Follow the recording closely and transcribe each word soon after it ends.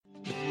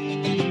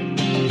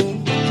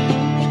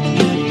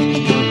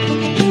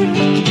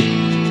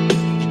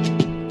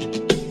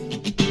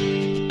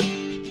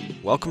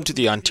Welcome to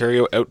the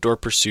Ontario Outdoor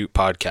Pursuit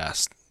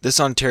Podcast. This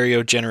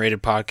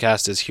Ontario-generated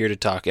podcast is here to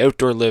talk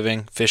outdoor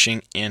living,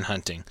 fishing, and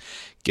hunting.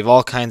 Give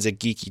all kinds of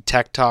geeky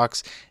tech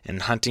talks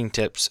and hunting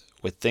tips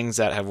with things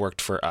that have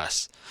worked for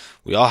us.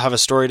 We all have a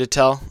story to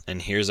tell,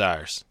 and here's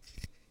ours.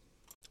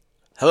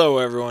 Hello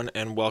everyone,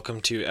 and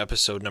welcome to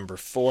episode number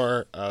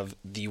 4 of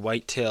the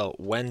Whitetail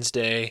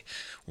Wednesday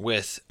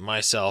with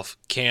myself,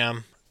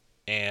 Cam.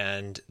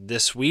 And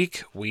this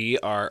week we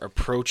are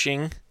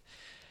approaching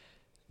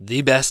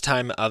the best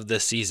time of the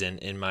season,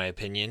 in my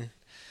opinion.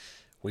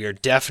 We are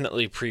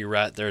definitely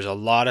pre-rut. There's a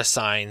lot of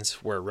signs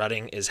where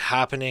rutting is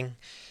happening.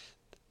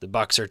 The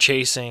bucks are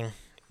chasing.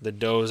 The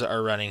does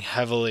are running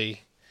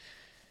heavily.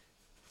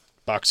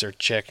 Bucks are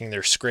checking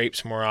their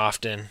scrapes more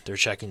often. They're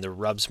checking the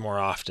rubs more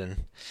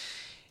often.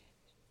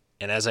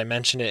 And as I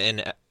mentioned it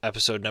in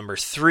episode number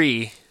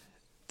 3,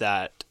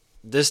 that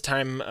this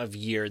time of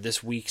year,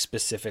 this week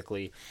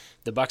specifically,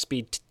 the bucks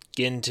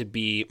begin to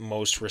be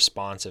most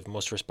responsive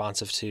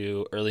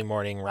to early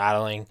morning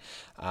rattling,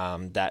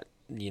 that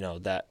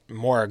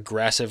more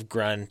aggressive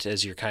grunt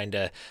as you're kind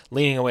of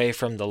leaning away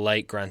from the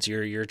light grunts.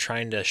 You're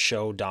trying to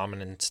show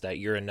dominance, that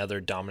you're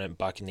another dominant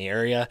buck in the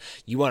area.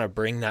 You want to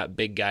bring that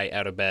big guy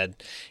out of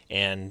bed,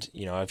 and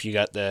if you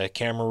got the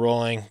camera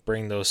rolling,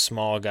 bring those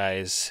small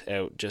guys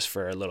out just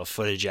for a little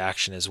footage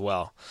action as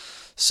well.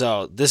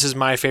 So this is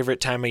my favorite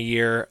time of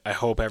year. I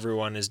hope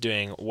everyone is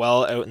doing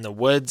well out in the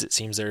woods. It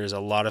seems there's a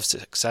lot of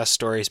success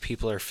stories.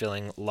 People are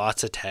filling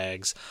lots of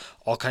tags.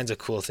 All kinds of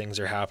cool things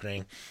are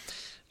happening.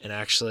 And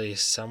actually,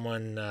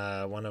 someone,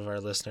 one of our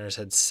listeners,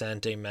 had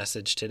sent a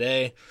message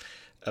today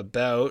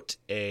about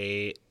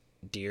a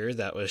deer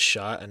that was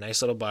shot. A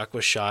nice little buck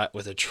was shot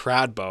with a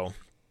trad bow.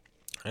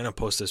 I'm going to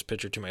post this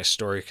picture to my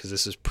story because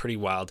this is pretty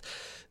wild.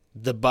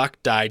 The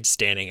buck died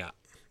standing up.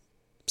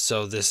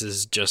 So this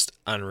is just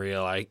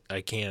unreal.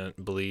 I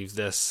can't believe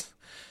this.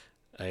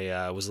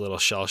 I was a little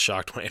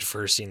shell-shocked when I had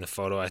first seen the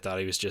photo. I thought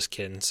he was just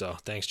kidding. So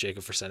thanks,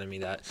 Jacob, for sending me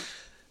that.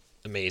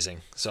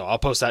 Amazing. So I'll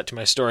post that to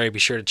my story. Be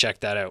sure to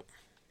check that out.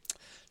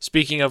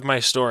 Speaking of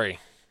my story,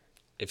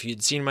 if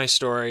you'd seen my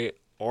story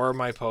or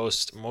my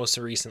post most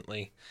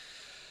recently,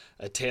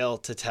 a tale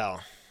to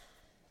tell.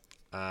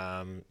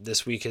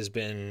 This week has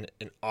been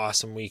an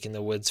awesome week in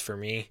the woods for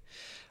me.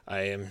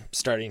 I am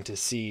starting to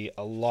see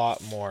a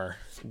lot more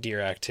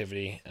deer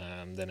activity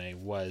than I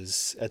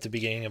was at the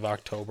beginning of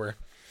October.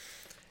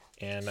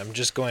 And I'm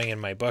just going in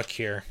my book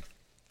here,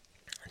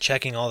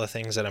 checking all the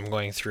things that I'm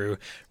going through,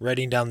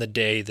 writing down the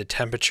day, the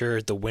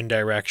temperature, the wind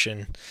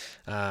direction,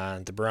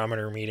 the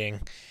barometer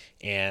reading,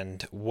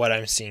 and what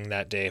I'm seeing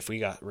that day, if we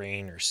got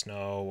rain or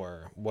snow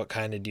or what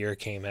kind of deer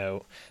came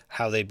out,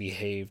 how they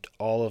behaved.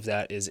 All of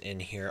that is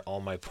in here.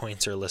 All my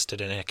points are listed,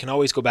 and I can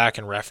always go back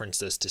and reference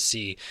this to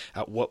see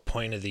at what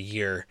point of the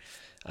year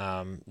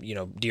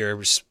deer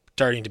are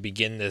starting to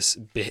begin this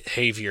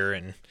behavior,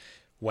 and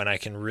when I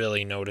can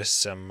really notice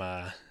some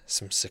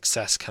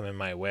success coming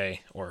my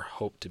way, or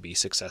hope to be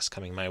success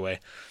coming my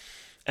way.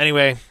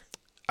 Anyway,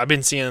 I've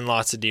been seeing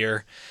lots of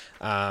deer.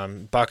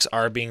 Bucks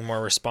are being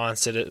more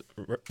responsive.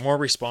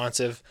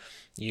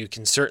 You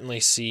can certainly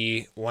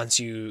see once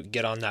you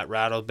get on that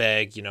rattle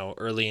bag,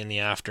 early in the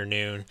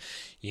afternoon,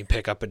 you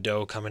pick up a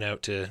doe coming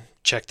out to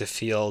check the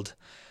field,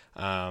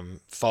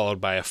 followed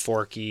by a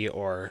forky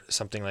or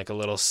something like a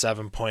little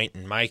 7-point.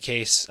 In my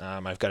case,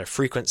 I've got a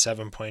frequent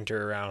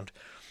 7-pointer around.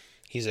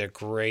 He's a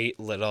great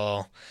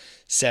little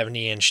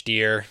 70-inch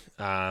deer.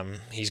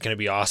 He's going to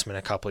be awesome in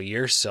a couple of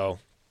years, so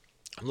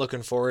I'm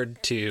looking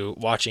forward to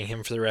watching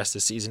him for the rest of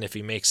the season if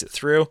he makes it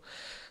through.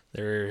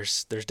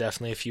 There's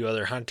definitely a few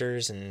other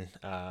hunters, and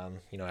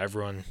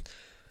everyone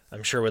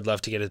I'm sure would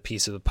love to get a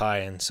piece of the pie,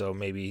 and so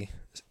maybe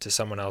to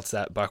someone else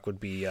that buck would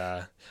be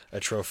a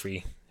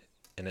trophy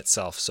in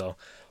itself. So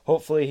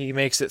hopefully he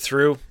makes it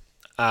through.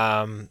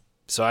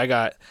 So I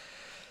got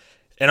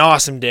an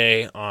awesome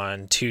day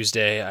on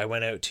Tuesday. I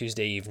went out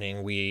Tuesday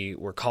evening. We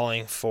were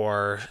calling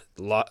for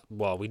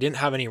we didn't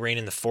have any rain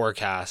in the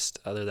forecast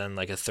other than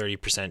like a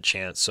 30%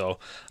 chance. So,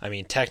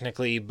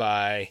 technically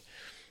by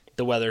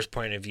the weather's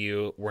point of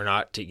view, we're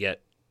not to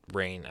get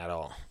rain at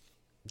all.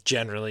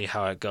 Generally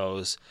how it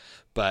goes.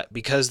 But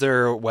because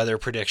their weather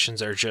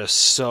predictions are just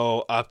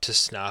so up to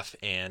snuff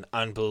and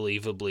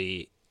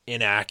unbelievably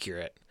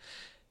inaccurate,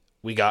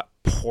 we got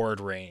poured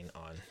rain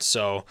on.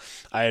 So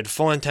I had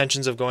full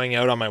intentions of going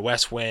out on my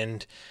west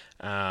wind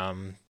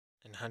and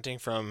hunting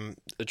from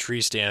a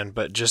tree stand,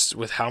 but just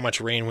with how much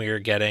rain we were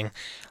getting,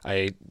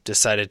 I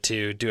decided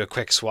to do a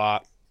quick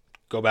swap,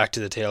 go back to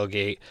the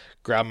tailgate,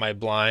 grab my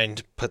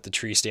blind, put the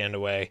tree stand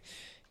away,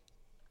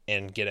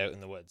 and get out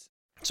in the woods.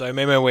 So I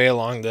made my way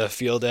along the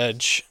field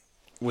edge.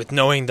 With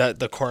knowing that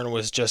the corn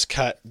was just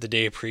cut the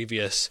day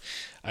previous,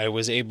 I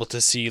was able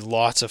to see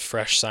lots of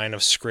fresh sign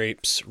of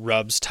scrapes,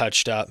 rubs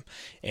touched up,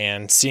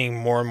 and seeing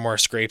more and more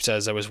scrapes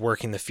as I was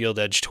working the field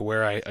edge to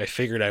where I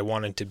figured I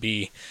wanted to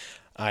be.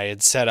 I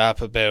had set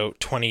up about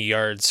 20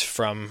 yards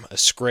from a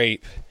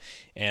scrape,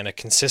 and a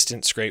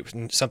consistent scrape,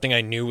 something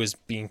I knew was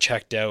being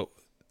checked out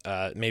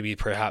maybe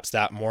perhaps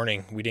that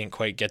morning. We didn't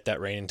quite get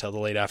that rain until the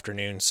late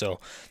afternoon. So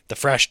the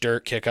fresh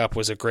dirt kick up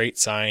was a great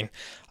sign.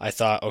 I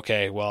thought,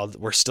 okay, well,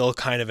 we're still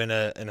kind of in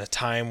a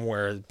time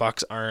where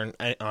bucks aren't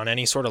on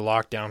any sort of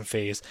lockdown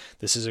phase.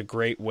 This is a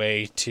great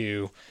way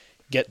to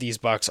get these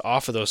bucks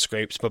off of those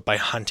scrapes, but by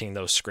hunting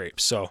those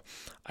scrapes. So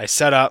I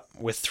set up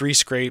with 3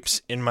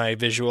 scrapes in my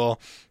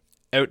visual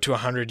out to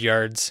 100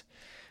 yards.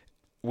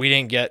 We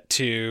didn't get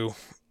to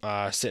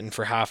sitting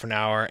for half an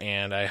hour,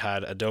 and I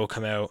had a doe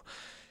come out.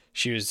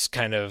 She was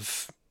kind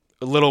of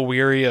a little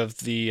weary of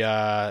the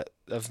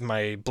of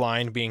my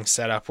blind being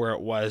set up where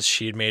it was.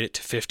 She had made it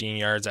to 15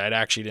 yards. I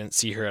actually didn't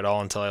see her at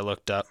all until I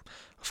looked up,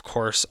 of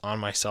course, on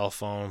my cell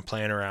phone,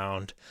 playing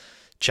around,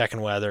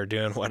 checking weather,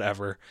 doing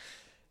whatever.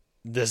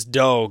 This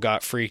doe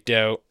got freaked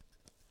out.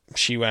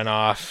 She went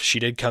off. She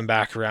did come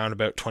back around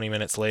about 20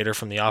 minutes later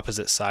from the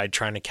opposite side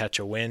trying to catch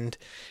a wind.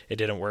 It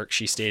didn't work.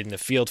 She stayed in the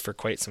field for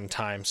quite some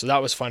time. So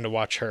that was fun to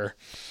watch her.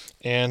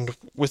 And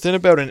within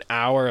about an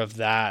hour of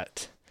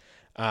that,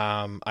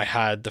 I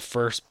had the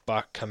first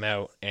buck come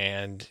out,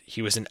 and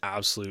he was an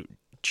absolute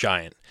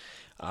giant.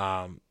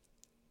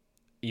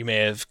 You may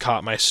have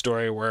caught my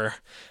story where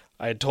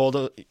I had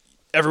told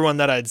everyone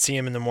that I'd see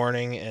him in the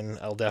morning, and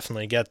I'll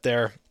definitely get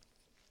there.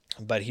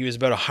 But he was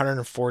about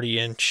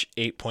 140-inch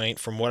 8-point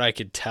from what I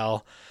could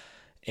tell,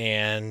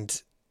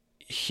 and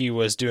he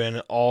was doing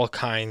all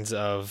kinds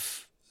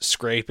of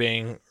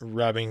scraping,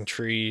 rubbing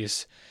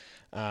trees,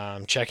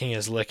 checking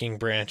his licking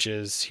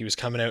branches. He was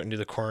coming out into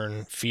the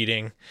corn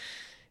feeding.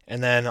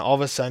 And then all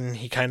of a sudden,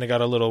 he kind of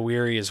got a little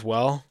weary as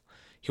well.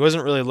 He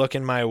wasn't really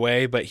looking my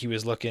way, but he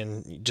was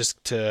looking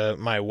just to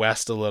my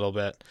west a little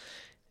bit.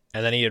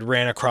 And then he had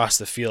ran across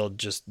the field.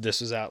 This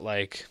was at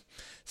like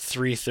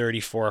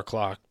 3:30, 4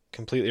 o'clock.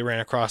 Completely ran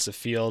across the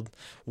field.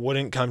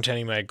 Wouldn't come to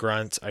any of my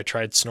grunts. I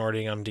tried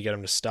snorting him to get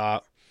him to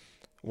stop.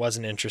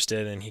 Wasn't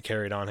interested, and he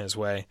carried on his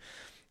way.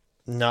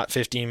 Not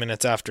 15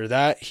 minutes after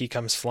that, he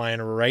comes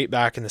flying right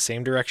back in the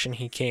same direction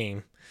he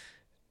came,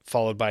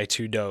 followed by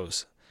 2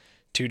 does.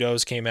 2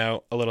 does came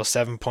out, a little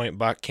 7-point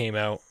buck came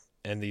out,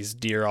 and these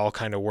deer all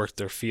kind of worked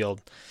their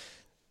field.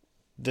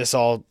 This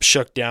all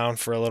shook down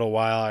for a little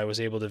while. I was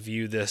able to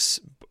view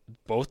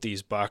both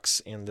these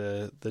bucks and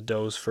the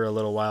does for a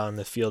little while in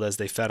the field as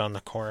they fed on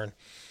the corn.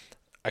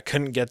 I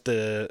couldn't get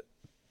the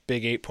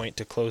big 8-point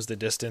to close the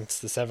distance.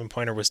 The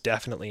 7-pointer was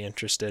definitely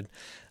interested,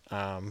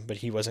 but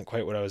he wasn't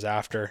quite what I was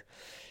after.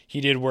 He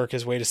did work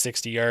his way to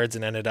 60 yards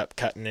and ended up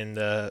cutting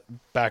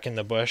back in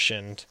the bush,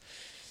 and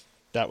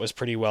that was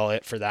pretty well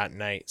it for that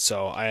night.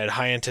 So I had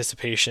high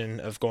anticipation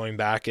of going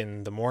back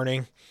in the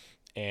morning,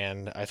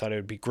 and I thought it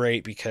would be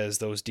great because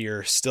those deer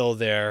are still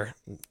there.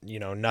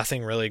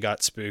 Nothing really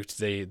got spooked.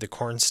 The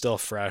corn's still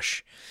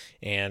fresh,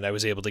 and I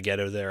was able to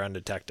get out there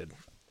undetected.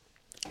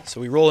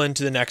 So we roll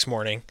into the next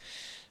morning.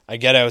 I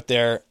get out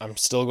there. I'm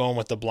still going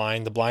with the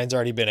blind. The blind's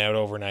already been out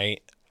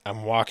overnight.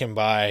 I'm walking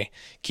by,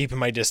 keeping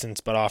my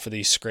distance, but off of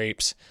these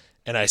scrapes,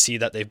 and I see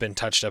that they've been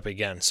touched up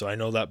again. So I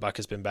know that buck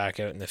has been back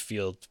out in the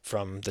field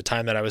from the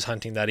time that I was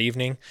hunting that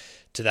evening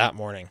to that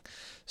morning.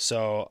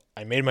 So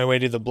I made my way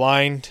to the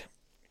blind.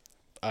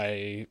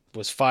 I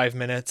was 5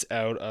 minutes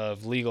out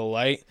of legal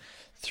light,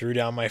 threw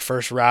down my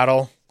first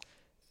rattle,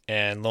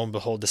 and lo and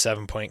behold, the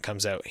 7-point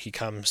comes out. He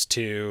comes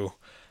to,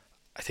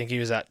 I think he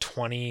was at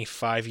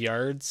 25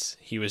 yards.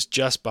 He was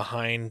just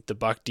behind the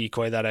buck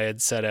decoy that I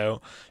had set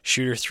out.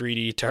 Shooter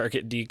 3D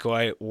target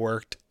decoy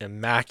worked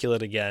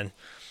immaculate again.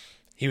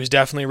 He was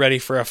definitely ready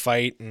for a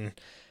fight, and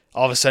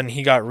all of a sudden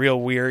he got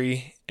real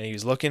weary, and he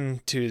was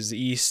looking to his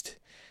east,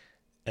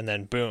 and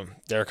then boom,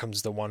 there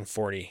comes the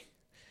 140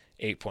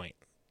 8-point.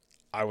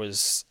 I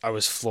was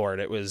floored.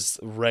 It was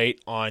right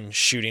on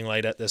shooting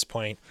light at this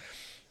point.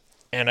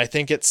 And I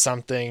think it's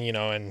something,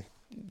 and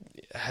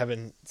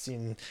haven't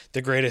seen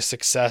the greatest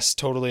success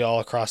totally all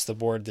across the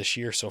board this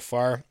year so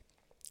far.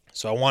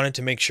 So I wanted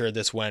to make sure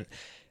this went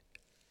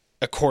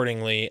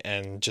accordingly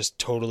and just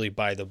totally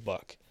by the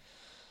book.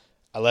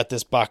 I let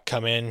this buck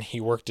come in.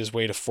 He worked his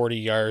way to 40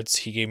 yards.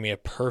 He gave me a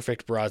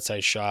perfect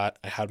broadside shot.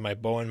 I had my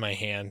bow in my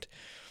hand.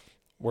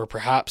 We're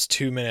perhaps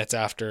 2 minutes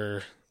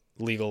after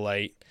legal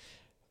light.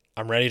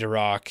 I'm ready to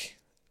rock,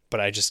 but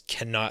I just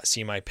cannot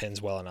see my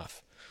pins well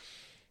enough.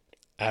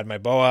 I had my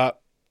bow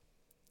up.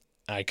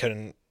 I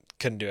couldn't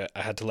do it.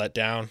 I had to let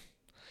down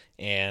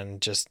and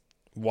just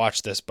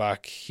watch this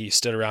buck. He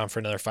stood around for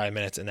another 5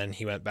 minutes, and then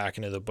he went back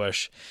into the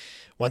bush.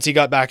 Once he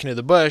got back into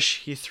the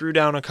bush, he threw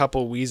down a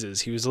couple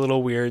wheezes. He was a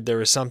little weird. There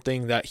was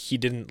something that he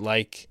didn't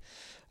like,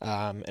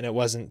 and it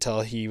wasn't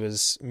until he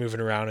was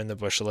moving around in the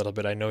bush a little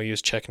bit. I know he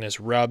was checking his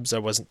rubs. I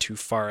wasn't too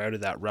far out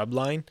of that rub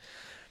line,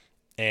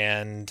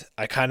 and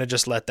I kind of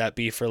just let that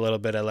be for a little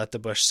bit. I let the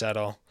bush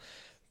settle.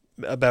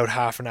 About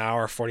half an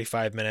hour,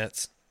 45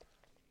 minutes,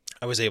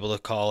 I was able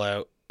to call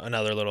out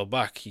another little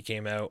buck. He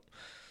came out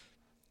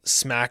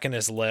smacking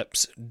his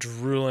lips,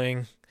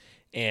 drooling,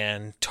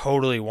 and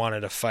totally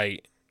wanted to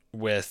fight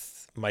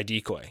with my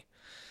decoy.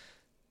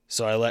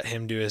 So I let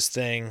him do his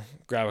thing,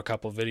 grab a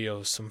couple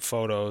videos, some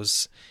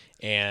photos,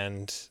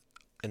 and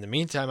in the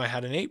meantime, I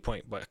had an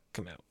 8-point buck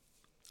come out.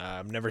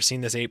 Never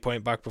seen this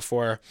 8-point buck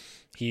before.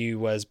 He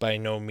was by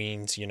no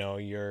means,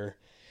 your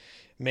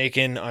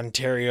Macon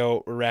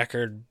Ontario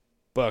record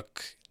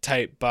book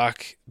type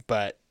buck,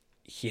 but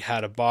he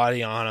had a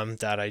body on him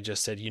that I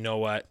just said, you know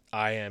what,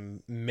 I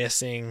am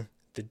missing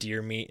the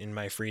deer meat in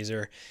my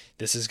freezer.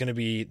 This is going to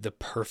be the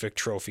perfect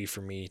trophy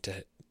for me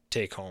to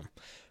take home.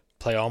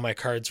 Play all my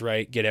cards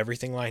right, get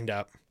everything lined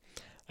up.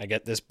 I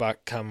get this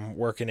buck come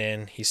working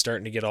in. He's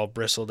starting to get all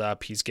bristled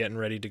up. He's getting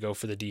ready to go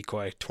for the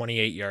decoy.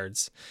 28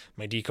 yards.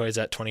 My decoy's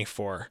at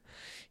 24.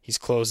 He's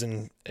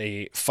closing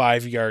a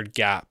 5-yard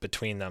gap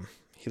between them.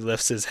 He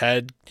lifts his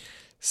head,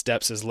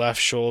 steps his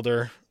left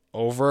shoulder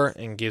over,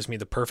 and gives me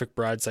the perfect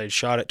broadside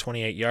shot at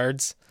 28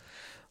 yards.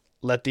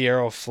 Let the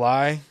arrow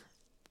fly.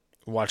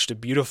 Watched a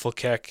beautiful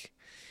kick.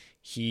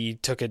 He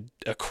took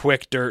a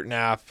quick dirt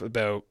nap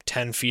about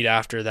 10 feet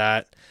after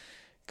that.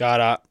 Got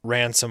up,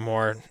 ran some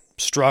more,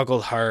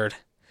 struggled hard,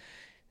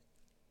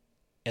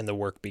 and the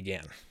work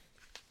began.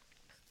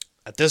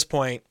 At this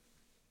point,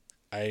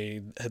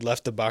 I had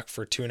left the buck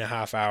for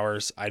 2.5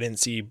 hours. I didn't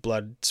see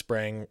blood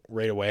spraying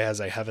right away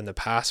as I have in the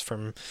past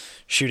from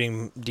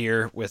shooting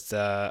deer with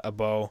a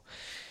bow.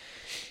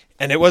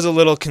 And it was a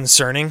little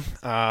concerning.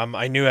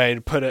 I knew I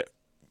had put it,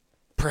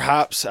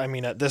 perhaps,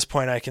 at this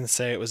point I can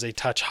say it was a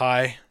touch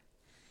high,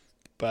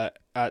 but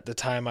at the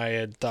time I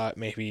had thought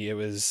maybe it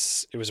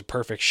was a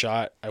perfect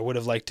shot. I would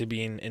have liked to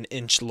be an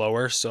inch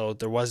lower, so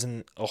there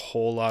wasn't a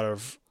whole lot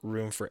of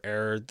room for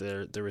error.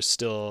 There was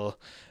still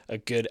a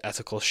good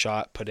ethical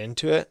shot put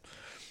into it.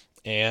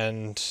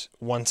 And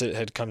once it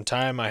had come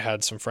time, I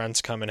had some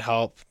friends come and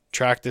help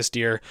track this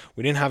deer.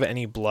 We didn't have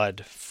any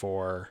blood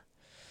for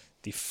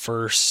the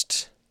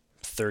first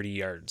 30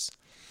 yards.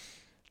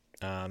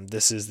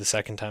 This is the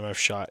second time I've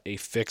shot a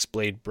fixed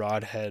blade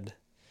broadhead,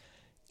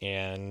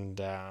 and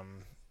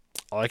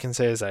all I can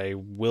say is I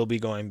will be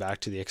going back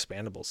to the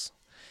expandables.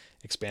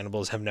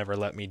 Expandables have never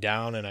let me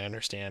down, and I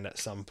understand at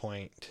some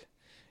point,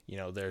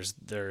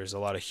 there's a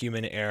lot of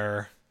human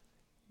error.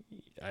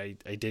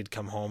 I did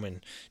come home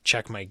and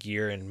check my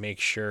gear and make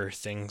sure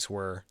things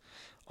were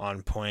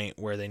on point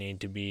where they need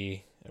to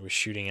be. I was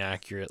shooting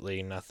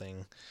accurately.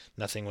 Nothing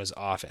was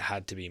off. It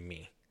had to be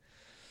me.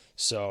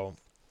 So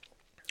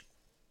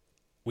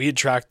we had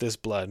tracked this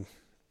blood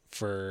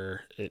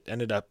for, it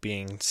ended up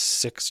being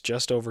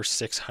just over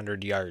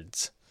 600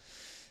 yards.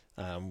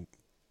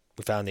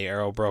 We found the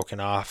arrow broken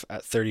off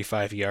at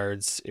 35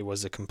 yards. It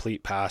was a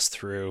complete pass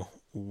through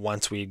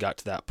once we got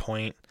to that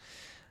point.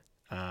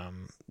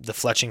 The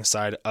fletching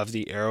side of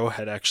the arrow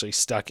had actually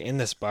stuck in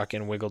this buck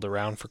and wiggled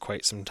around for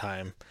quite some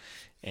time.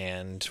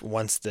 And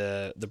once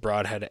the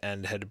broadhead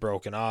end had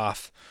broken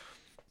off,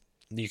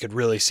 you could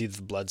really see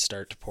the blood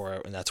start to pour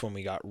out. And that's when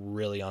we got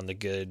really on the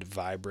good,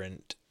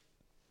 vibrant,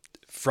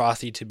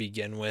 frothy to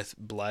begin with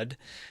blood.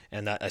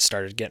 And that I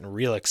started getting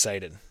real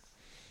excited.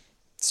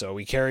 So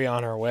we carry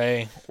on our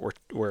way.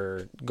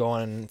 We're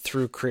going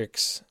through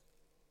creeks,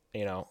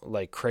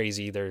 like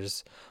crazy.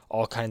 There's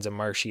all kinds of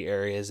marshy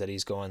areas that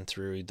he's going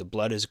through. The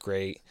blood is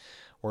great.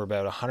 We're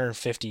about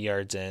 150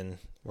 yards in.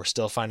 We're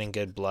still finding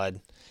good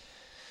blood.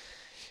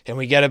 And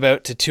we get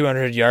about to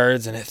 200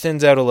 yards and it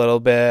thins out a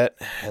little bit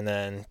and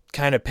then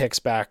kind of picks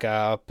back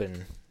up,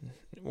 and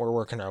we're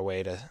working our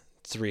way to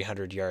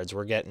 300 yards.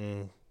 We're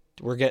getting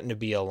to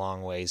be a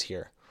long ways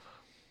here.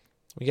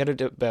 We get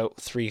it about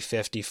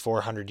 350,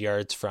 400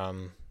 yards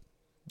from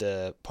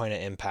the point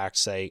of impact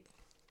site,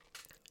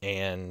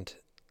 and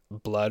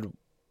blood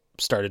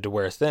started to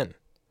wear thin.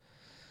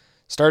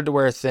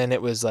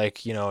 It was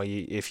like,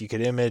 if you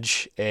could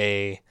image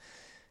a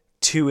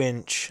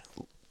 2-inch,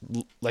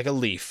 like a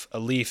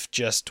leaf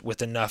just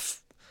with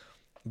enough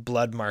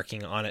blood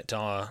marking on it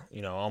to,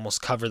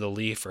 almost cover the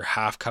leaf or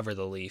half cover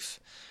the leaf,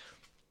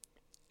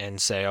 and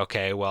say,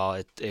 okay,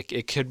 well,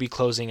 it could be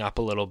closing up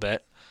a little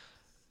bit,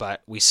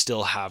 but we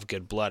still have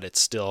good blood. It's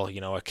still,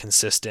 a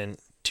consistent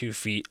 2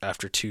 feet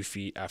after 2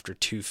 feet after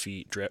 2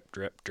 feet, drip,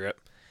 drip,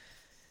 drip.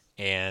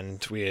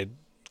 And we had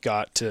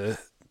got to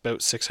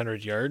about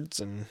 600 yards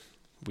and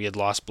we had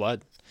lost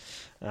blood.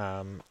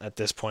 At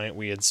this point,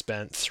 we had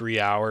spent 3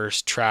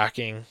 hours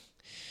tracking.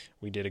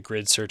 We did a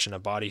grid search and a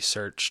body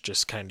search,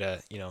 just kind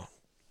of,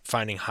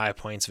 finding high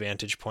points,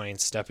 vantage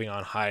points, stepping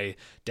on high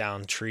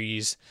down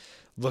trees,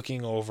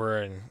 looking over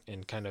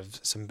and kind of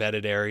some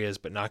bedded areas,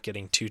 but not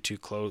getting too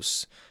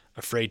close,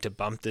 afraid to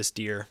bump this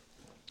deer.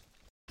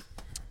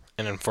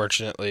 And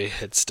unfortunately,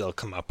 had still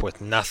come up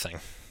with nothing.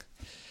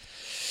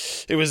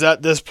 It was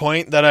at this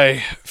point that I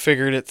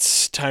figured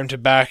it's time to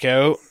back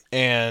out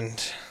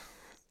and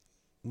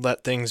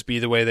let things be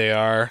the way they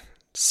are,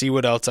 see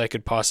what else I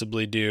could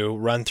possibly do,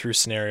 run through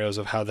scenarios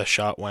of how the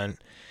shot went,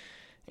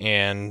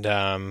 and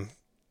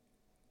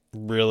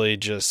really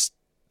just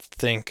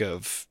think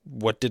of,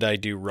 what did I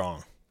do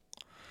wrong?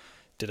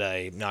 Did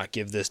I not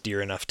give this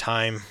deer enough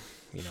time?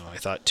 I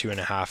thought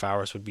 2.5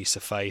 hours would be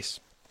suffice.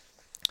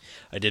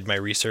 I did my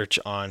research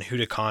on who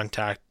to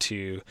contact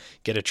to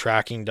get a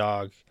tracking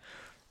dog.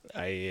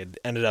 I had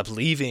ended up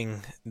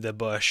leaving the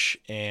bush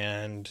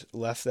and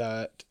left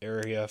that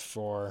area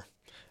for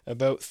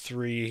about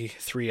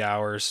three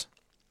hours.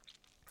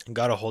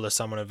 got a hold of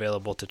someone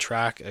available to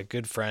track, a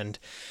good friend.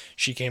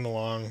 She came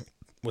along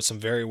with some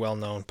very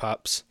well-known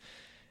pups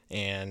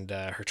and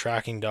her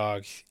tracking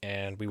dog,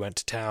 and we went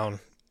to town.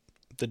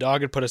 The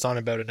dog had put us on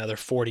about another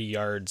 40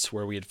 yards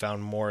where we had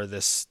found more of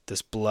this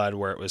blood,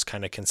 where it was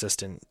kind of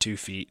consistent, 2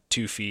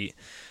 feet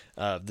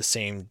of the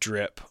same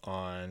drip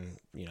on,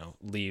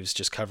 leaves,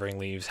 just covering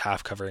leaves,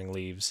 half covering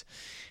leaves.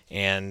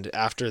 And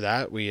after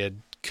that, we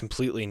had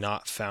completely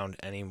not found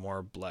any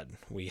more blood.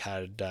 We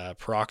had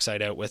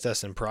peroxide out with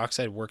us, and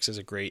peroxide works as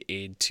a great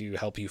aid to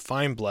help you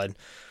find blood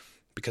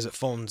because it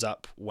foams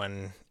up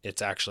when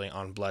it's actually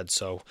on blood.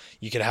 So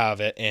you could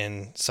have it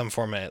in some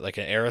format, like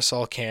an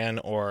aerosol can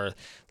or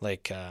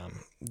like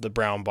the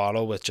brown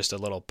bottle with just a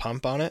little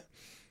pump on it.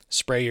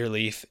 Spray your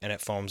leaf and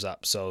it foams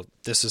up. So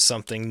this is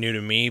something new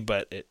to me,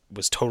 but it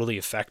was totally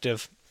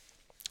effective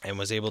and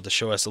was able to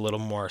show us a little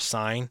more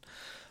sign.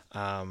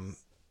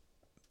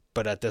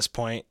 But at this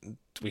point,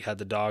 we had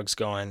the dogs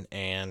going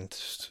and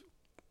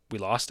we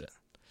lost it.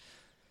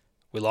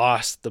 We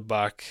lost the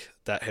buck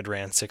that had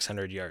ran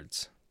 600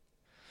 yards.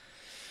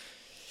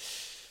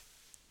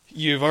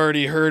 You've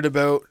already heard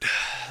about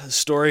the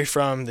story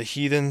from the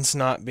Heathens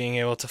not being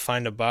able to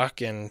find a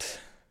buck and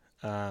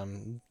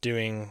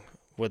doing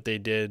what they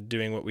did,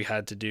 doing what we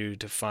had to do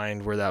to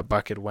find where that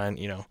buck had went.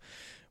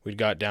 We'd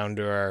got down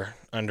to our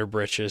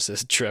underbritches,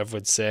 as Trev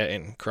would say,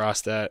 and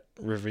crossed that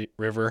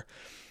river,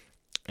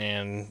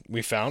 and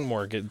we found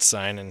more good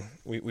sign, and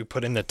we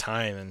put in the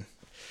time. And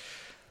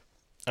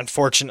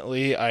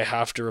unfortunately, I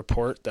have to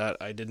report that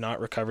I did not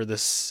recover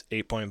this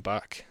 8-point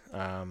buck.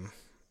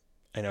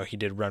 I know he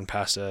did run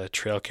past a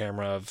trail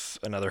camera of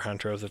another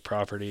hunter of the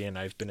property, and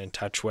I've been in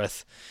touch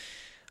with.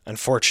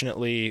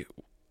 Unfortunately,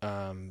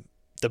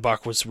 the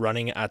buck was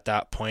running at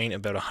that point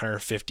about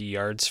 150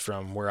 yards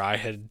from where I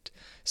had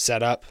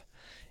set up,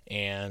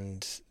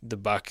 and the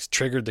buck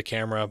triggered the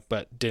camera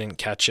but didn't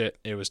catch it.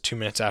 It was 2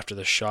 minutes after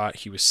the shot.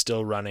 He was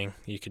still running.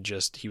 He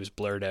was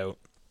blurred out.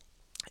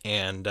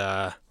 And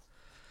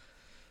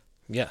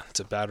it's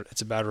a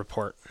bad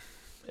report.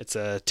 It's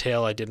a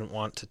tale I didn't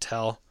want to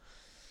tell.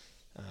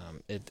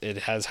 It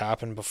has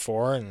happened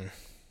before, and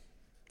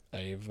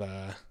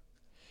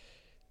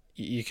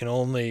you can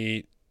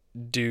only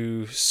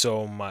do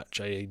so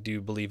much. I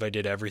do believe I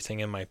did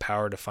everything in my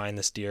power to find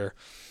this deer.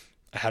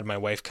 I had my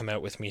wife come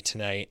out with me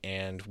tonight,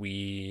 and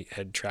we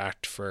had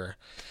tracked for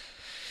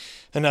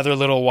another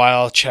little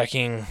while,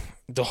 checking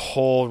the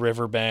whole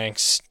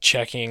riverbanks,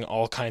 checking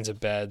all kinds of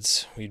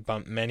beds. We'd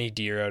bumped many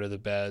deer out of the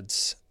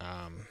beds.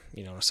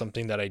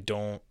 Something that I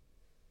don't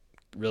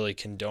really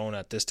condone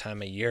at this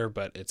time of year,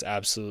 but it's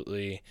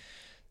absolutely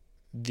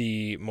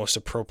the most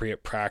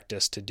appropriate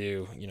practice to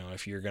do,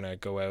 if you're going to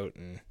go out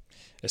and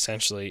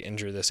essentially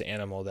injure this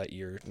animal that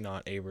you're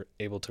not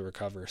able to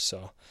recover.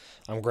 So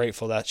I'm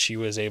grateful that she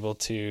was able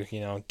to,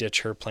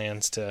 ditch her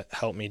plans to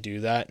help me do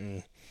that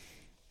and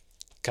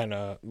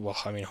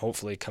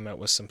hopefully come out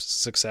with some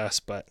success,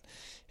 but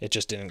it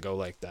just didn't go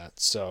like that.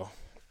 So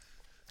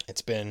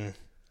it's been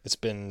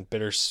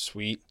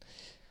bittersweet.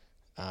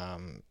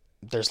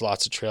 There's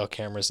lots of trail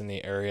cameras in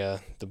the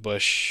area. The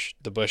bush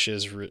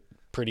is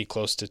pretty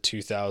close to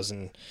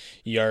 2,000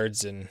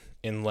 yards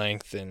in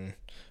length and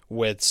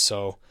width.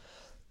 So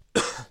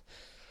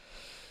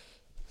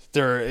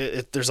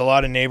there's a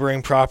lot of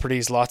neighboring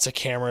properties, lots of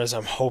cameras.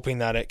 I'm hoping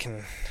that it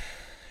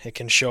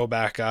can show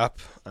back up.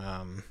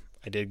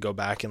 I did go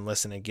back and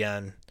listen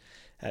again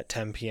at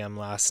 10 p.m.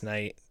 last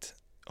night.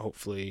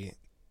 Hopefully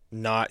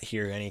not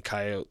hear any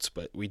coyotes,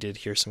 but we did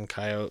hear some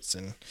coyotes,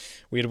 and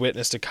we had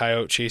witnessed a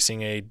coyote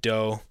chasing a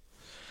doe.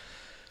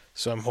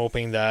 So I'm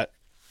hoping that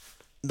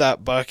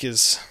buck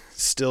is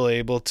still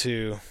able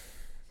to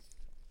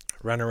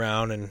run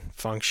around and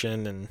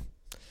function and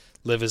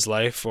live his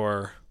life,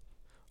 or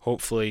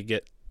hopefully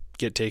get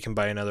taken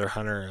by another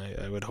hunter.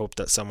 I would hope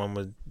that someone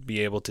would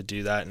be able to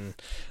do that. And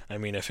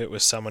if it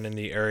was someone in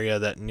the area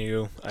that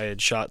knew I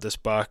had shot this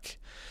buck,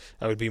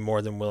 I would be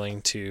more than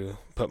willing to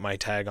put my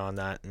tag on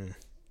that and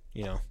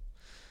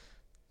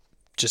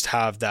just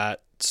have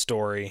that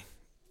story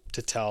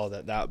to tell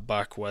that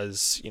buck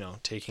was,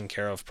 taken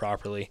care of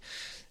properly.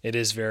 It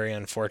is very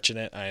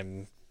unfortunate.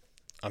 I'm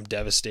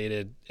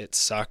devastated. It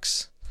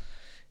sucks.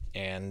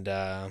 And,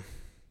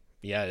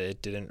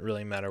 it didn't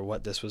really matter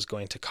what this was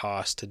going to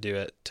cost to do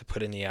it, to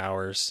put in the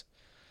hours.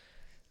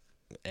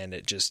 And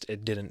it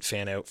didn't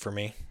fan out for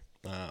me.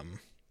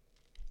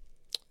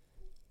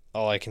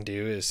 All I can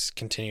do is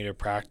continue to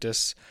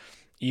practice.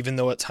 Even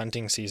though it's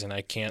hunting season, I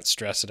can't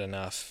stress it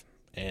enough,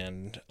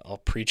 and I'll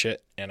preach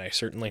it, and I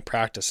certainly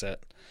practice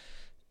it,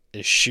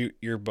 is shoot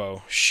your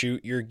bow,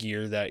 shoot your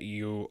gear that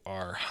you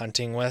are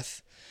hunting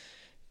with.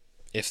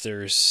 If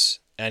there's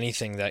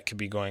anything that could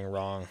be going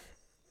wrong,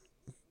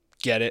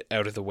 get it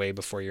out of the way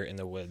before you're in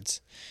the woods.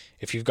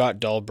 If you've got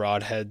dull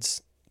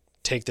broadheads,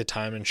 take the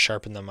time and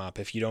sharpen them up.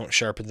 If you don't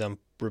sharpen them,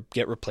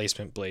 get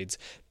replacement blades,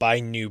 buy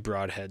new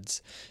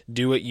broadheads,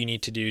 do what you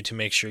need to do to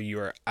make sure you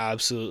are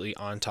absolutely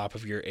on top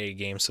of your A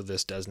game so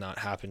this does not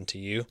happen to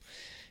you.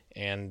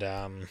 And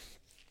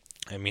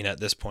I mean, at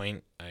this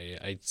point,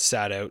 I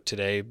sat out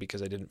today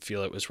because I didn't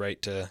feel it was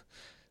right to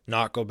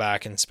not go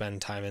back and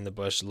spend time in the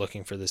bush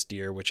looking for this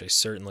deer, which I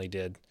certainly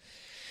did.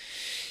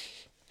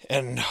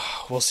 And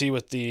we'll see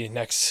what the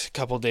next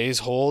couple days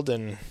hold,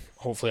 and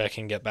hopefully I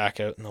can get back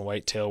out in the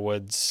whitetail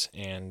woods.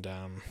 And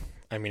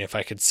I mean, if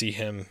I could see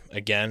him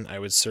again, I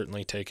would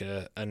certainly take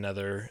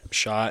another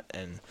shot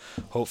and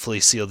hopefully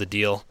seal the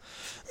deal.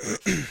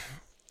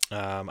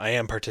 I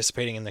am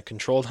participating in the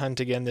controlled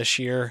hunt again this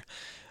year.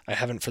 I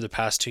haven't for the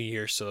past 2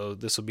 years, so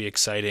this will be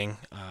exciting.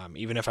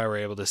 Even if I were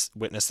able to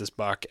witness this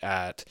buck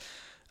at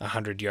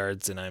 100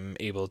 yards and I'm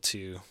able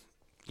to,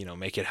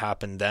 make it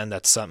happen, then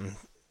that's something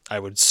I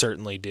would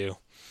certainly do.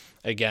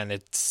 Again,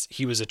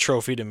 he was a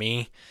trophy to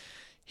me.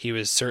 He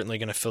was certainly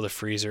going to fill the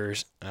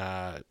freezers,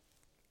 and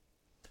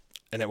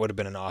it would have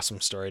been an awesome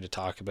story to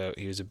talk about.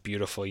 He was a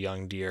beautiful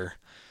young deer,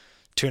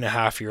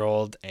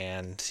 2.5-year-old,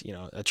 and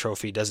a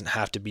trophy doesn't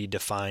have to be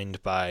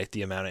defined by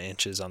the amount of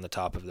inches on the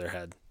top of their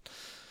head.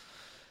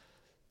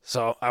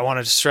 So I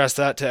wanted to stress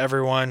that to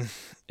everyone.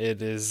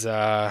 It is,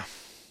 for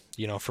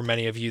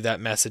many of you that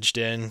messaged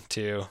in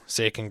to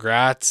say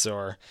congrats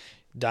or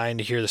dying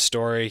to hear the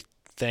story,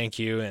 thank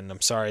you. And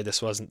I'm sorry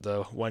this wasn't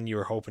the one you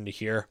were hoping to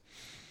hear.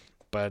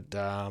 But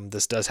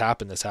this does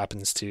happen. This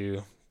happens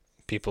to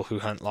people who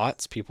hunt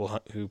lots,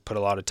 people who put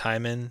a lot of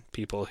time in,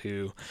 people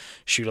who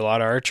shoot a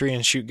lot of archery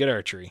and shoot good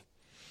archery.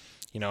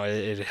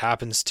 It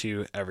happens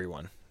to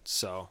everyone.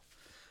 So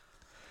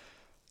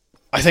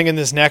I think in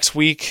this next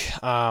week,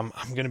 I'm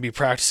going to be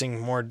practicing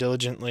more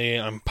diligently.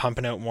 I'm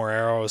pumping out more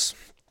arrows.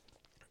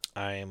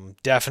 I'm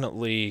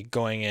definitely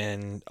going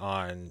in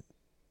on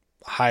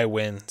high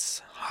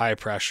winds, high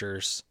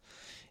pressures,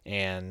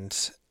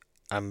 and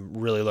I'm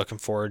really looking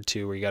forward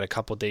to, we got a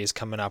couple days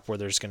coming up where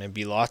there's going to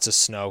be lots of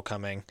snow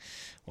coming.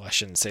 Well, I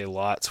shouldn't say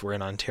lots. We're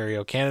in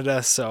Ontario,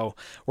 Canada, so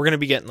we're going to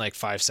be getting like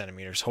 5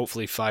 centimeters.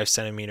 Hopefully 5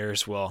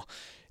 centimeters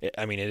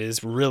it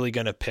is really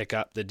going to pick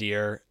up the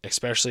deer,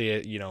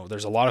 especially,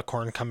 there's a lot of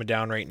corn coming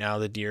down right now.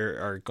 The deer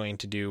are going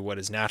to do what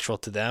is natural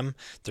to them.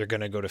 They're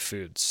going to go to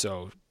food.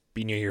 So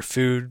be near your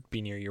food,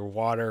 be near your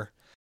water,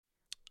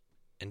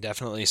 and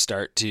definitely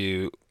start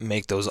to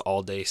make those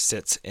all-day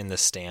sits in the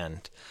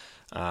stand.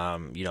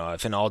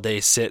 If an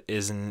all-day sit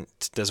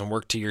doesn't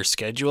work to your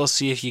schedule,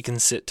 see if you can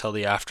sit till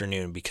the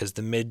afternoon, because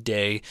the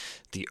midday,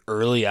 the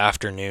early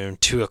afternoon,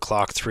 2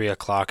 o'clock, 3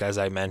 o'clock, as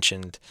I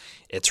mentioned,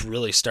 it's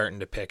really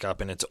starting to pick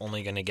up, and it's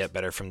only going to get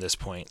better from this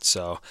point.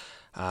 So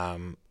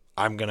I'm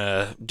going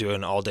to do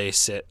an all-day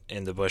sit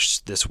in the bush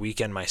this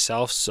weekend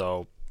myself.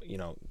 So,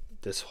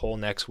 this whole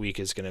next week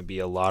is going to be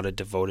a lot of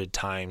devoted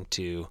time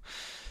to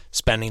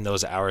spending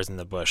those hours in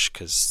the bush,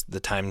 because the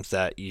times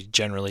that you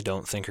generally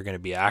don't think are going to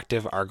be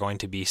active are going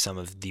to be some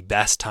of the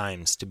best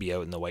times to be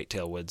out in the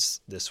whitetail woods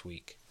this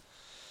week.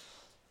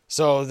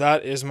 So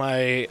that is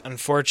my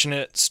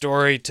unfortunate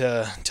story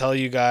to tell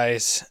you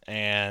guys,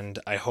 and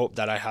I hope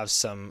that I have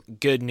some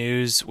good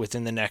news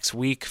within the next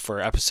week for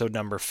episode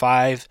number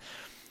 5.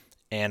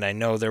 And I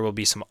know there will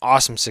be some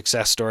awesome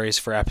success stories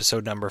for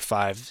episode number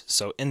 5.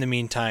 So in the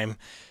meantime,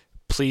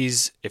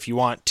 please, if you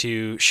want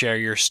to share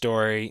your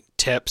story,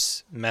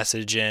 tips,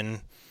 message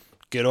in,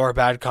 good or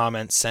bad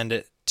comments, send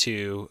it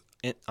to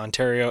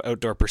Ontario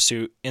Outdoor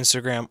Pursuit,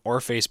 Instagram or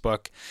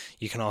Facebook.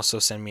 You can also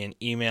send me an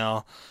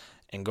email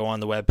and go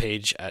on the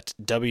webpage at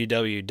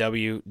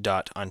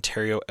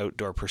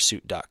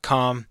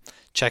www.ontarioutdoorpursuit.com.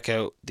 Check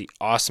out the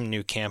awesome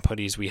new camp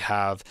hoodies we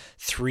have,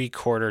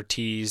 3/4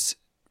 tees,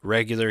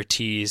 regular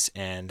tees,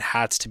 and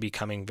hats to be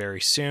coming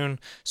very soon.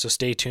 So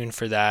stay tuned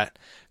for that.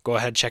 Go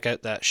ahead, check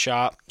out that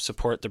shop,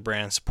 support the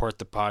brand, support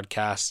the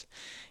podcast,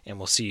 and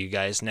we'll see you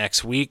guys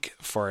next week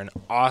for an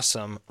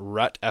awesome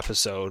rut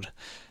episode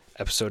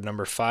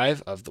number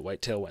 5 of the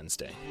Whitetail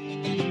Wednesday.